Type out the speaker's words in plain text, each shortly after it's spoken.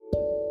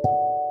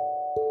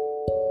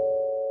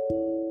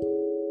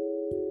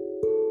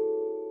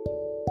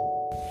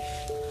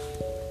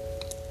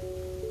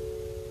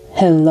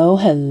Hello,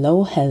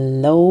 hello,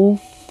 hello,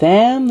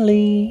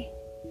 family.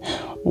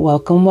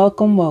 Welcome,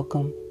 welcome,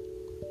 welcome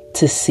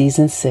to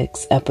Season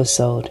 6,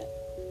 Episode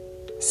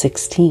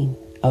 16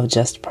 of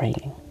Just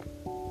Praying.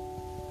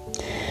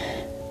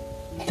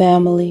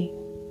 Family,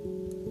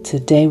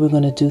 today we're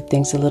going to do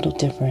things a little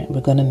different.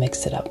 We're going to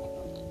mix it up.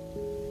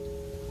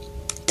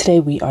 Today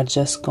we are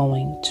just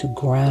going to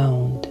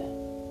ground.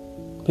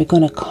 We're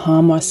going to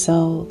calm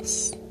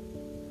ourselves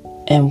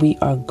and we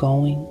are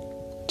going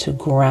to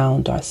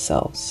ground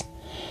ourselves.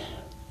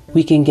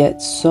 We can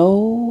get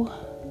so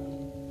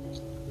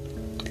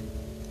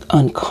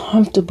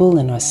uncomfortable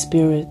in our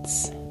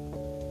spirits.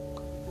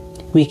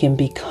 We can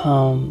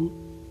become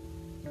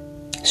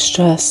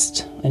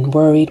stressed and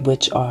worried,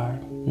 which are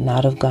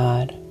not of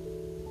God,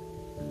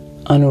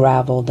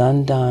 unraveled,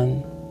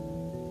 undone,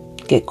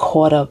 get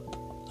caught up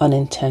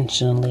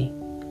unintentionally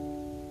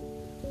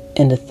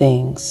in the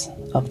things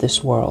of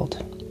this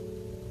world.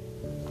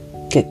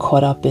 Get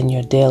caught up in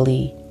your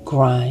daily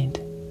grind,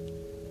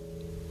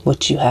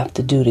 what you have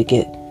to do to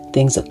get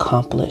things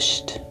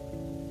accomplished.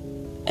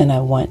 And I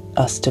want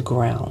us to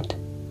ground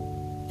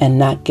and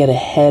not get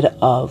ahead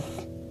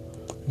of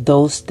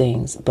those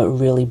things, but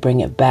really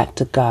bring it back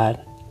to God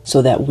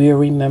so that we're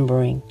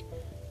remembering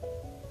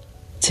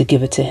to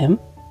give it to Him.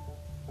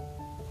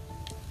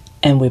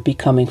 And we're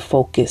becoming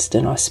focused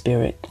in our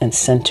spirit and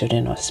centered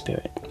in our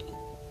spirit.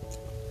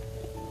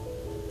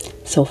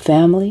 So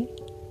family,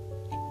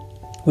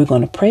 we're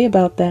going to pray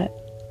about that.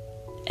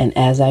 And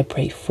as I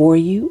pray for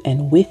you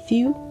and with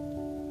you,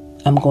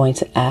 I'm going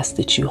to ask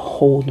that you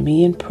hold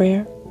me in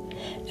prayer.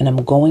 And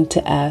I'm going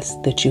to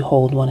ask that you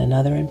hold one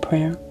another in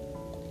prayer.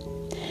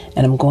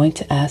 And I'm going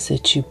to ask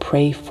that you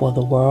pray for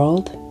the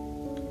world.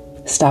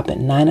 Stop at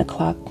 9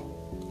 o'clock.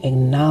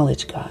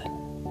 Acknowledge God.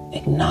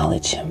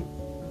 Acknowledge Him.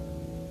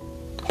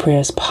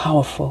 Prayer is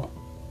powerful.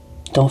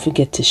 Don't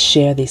forget to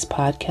share these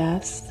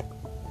podcasts.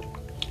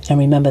 And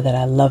remember that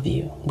I love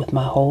you with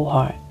my whole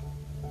heart.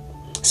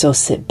 So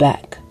sit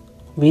back,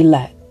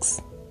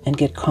 relax, and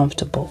get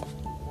comfortable.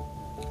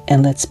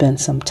 And let's spend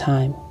some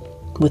time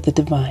with the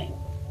divine.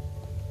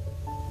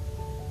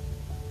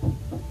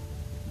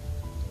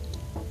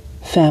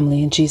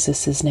 Family, in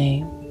Jesus'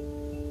 name,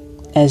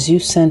 as you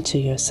center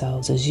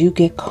yourselves, as you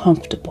get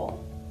comfortable,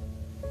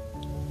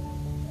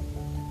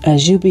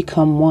 as you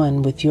become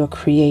one with your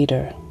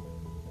Creator,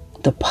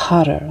 the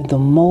potter, the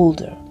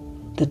molder,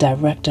 the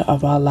director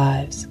of our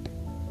lives,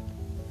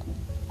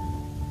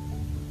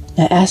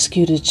 I ask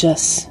you to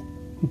just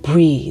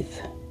breathe,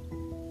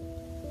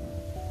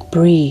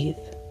 breathe,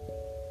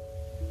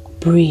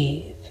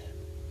 breathe,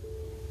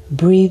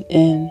 breathe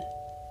in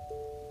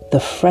the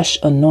fresh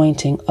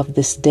anointing of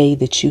this day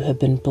that you have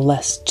been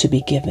blessed to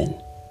be given.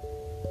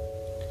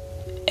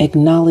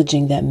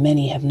 Acknowledging that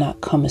many have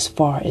not come as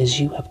far as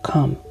you have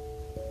come.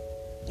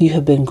 You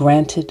have been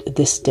granted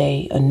this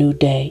day, a new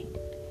day,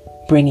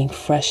 bringing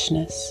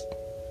freshness,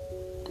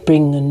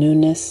 bringing a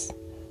newness,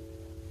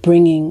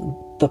 bringing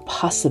the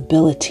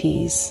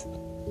possibilities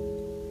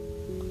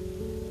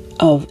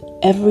of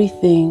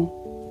everything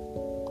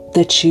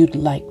that you'd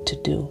like to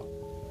do,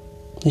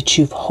 that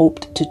you've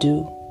hoped to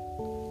do,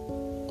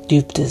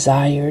 you've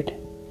desired.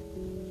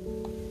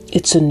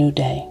 It's a new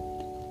day.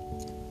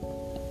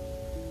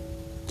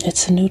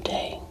 It's a new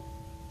day.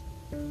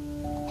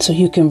 So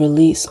you can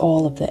release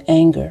all of the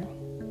anger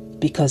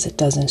because it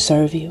doesn't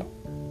serve you.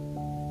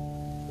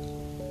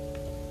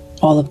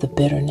 All of the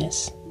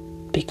bitterness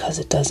because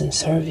it doesn't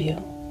serve you.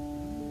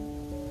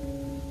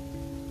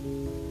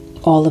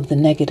 All of the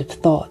negative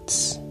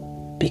thoughts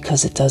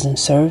because it doesn't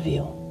serve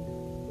you.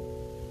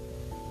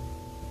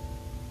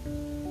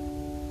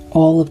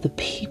 All of the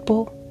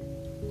people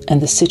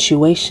and the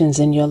situations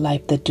in your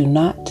life that do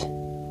not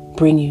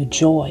bring you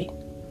joy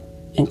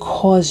and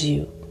cause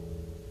you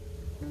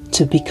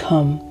to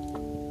become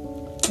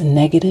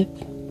negative,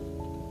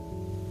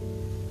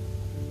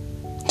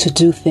 to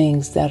do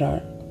things that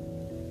are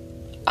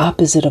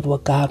opposite of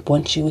what God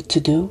wants you to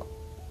do.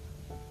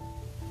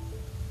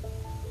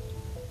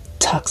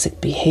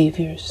 Toxic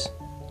behaviors,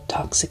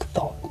 toxic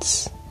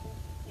thoughts,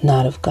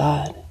 not of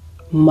God,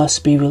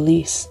 must be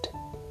released.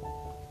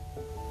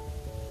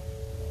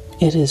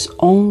 It is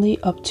only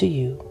up to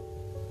you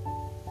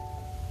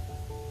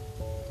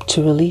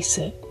to release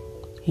it.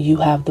 You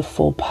have the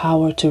full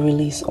power to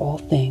release all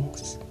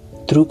things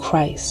through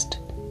Christ,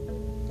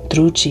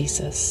 through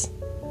Jesus,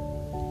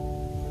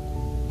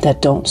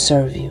 that don't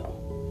serve you.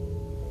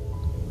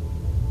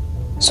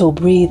 So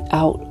breathe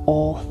out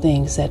all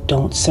things that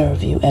don't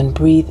serve you and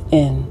breathe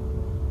in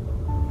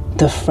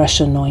the fresh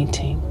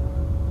anointing,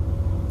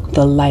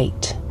 the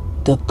light,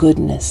 the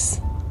goodness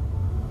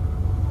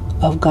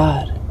of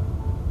God.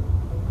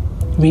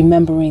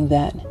 Remembering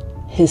that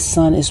His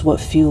Son is what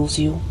fuels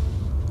you.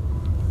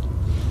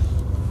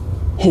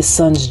 His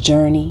Son's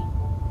journey,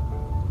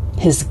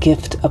 His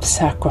gift of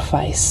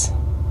sacrifice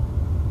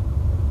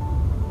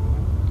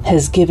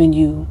has given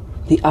you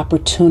the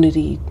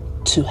opportunity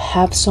to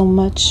have so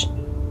much,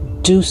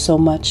 do so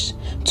much,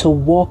 to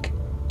walk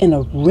in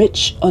a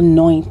rich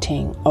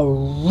anointing, a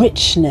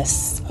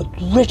richness, a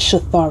rich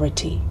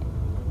authority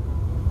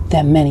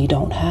that many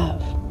don't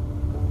have.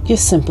 You're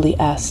simply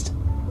asked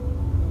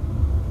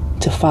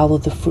to follow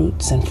the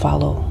fruits and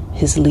follow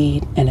his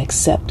lead and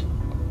accept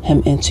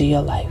him into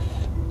your life.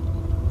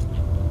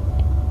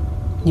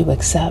 You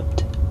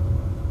accept.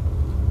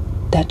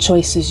 That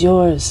choice is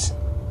yours.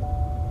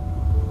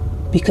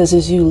 Because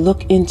as you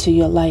look into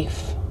your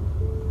life,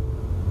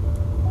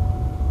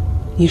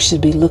 you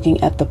should be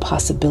looking at the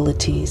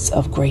possibilities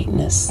of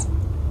greatness.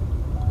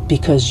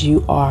 Because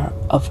you are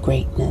of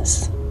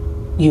greatness.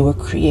 You were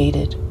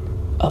created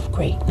of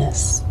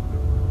greatness.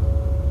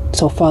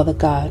 So, Father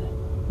God,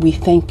 we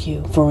thank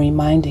you for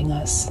reminding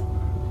us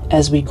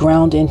as we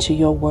ground into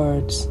your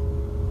words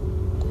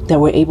that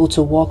we're able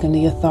to walk in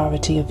the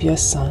authority of your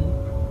Son,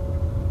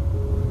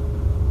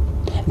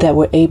 that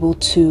we're able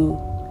to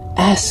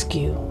ask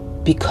you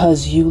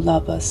because you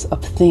love us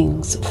of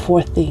things,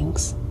 for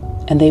things,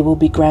 and they will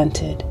be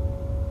granted,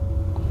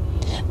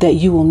 that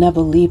you will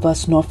never leave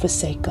us nor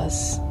forsake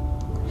us,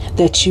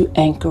 that you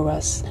anchor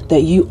us,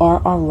 that you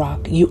are our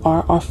rock, you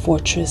are our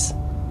fortress.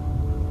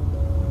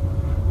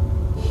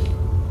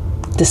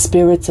 The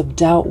spirits of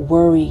doubt,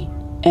 worry,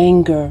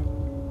 anger,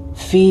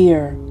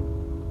 fear,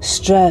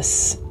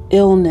 stress,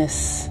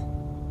 illness,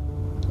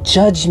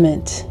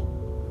 judgment,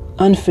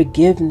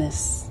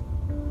 unforgiveness,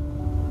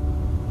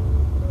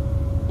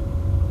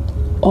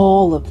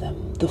 all of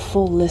them, the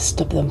full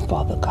list of them,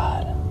 Father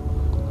God.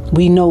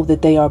 We know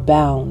that they are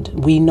bound.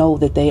 We know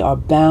that they are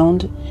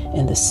bound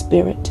in the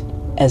spirit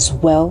as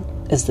well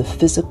as the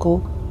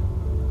physical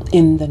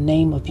in the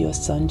name of your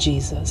Son,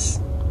 Jesus.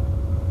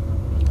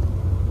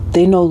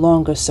 They no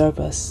longer serve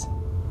us.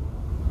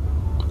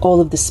 All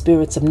of the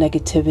spirits of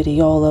negativity,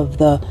 all of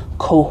the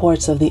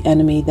cohorts of the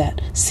enemy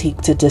that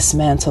seek to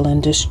dismantle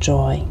and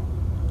destroy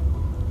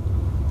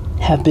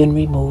have been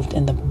removed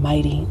in the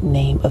mighty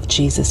name of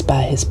Jesus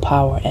by his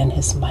power and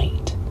his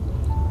might.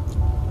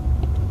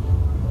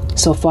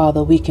 So,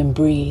 Father, we can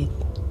breathe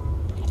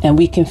and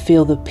we can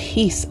feel the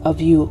peace of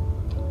you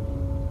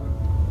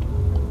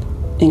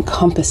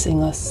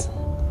encompassing us,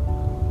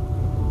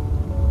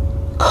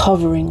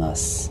 covering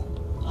us,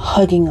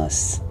 hugging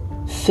us,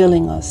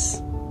 filling us,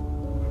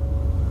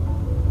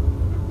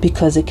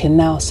 because it can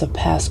now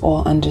surpass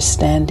all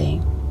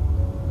understanding.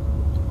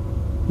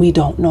 We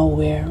don't know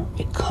where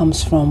it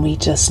comes from. We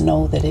just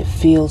know that it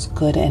feels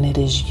good and it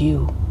is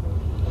you.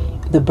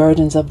 The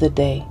burdens of the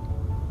day,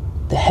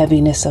 the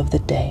heaviness of the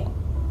day,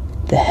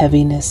 the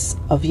heaviness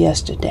of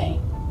yesterday,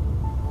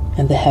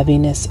 and the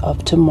heaviness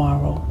of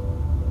tomorrow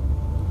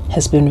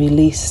has been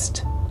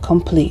released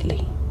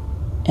completely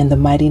in the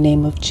mighty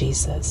name of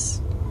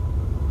Jesus.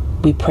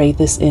 We pray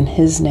this in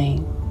his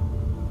name.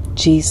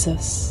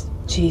 Jesus,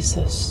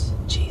 Jesus,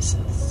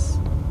 Jesus.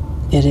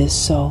 It is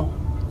so,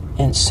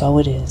 and so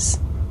it is.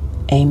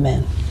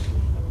 Amen.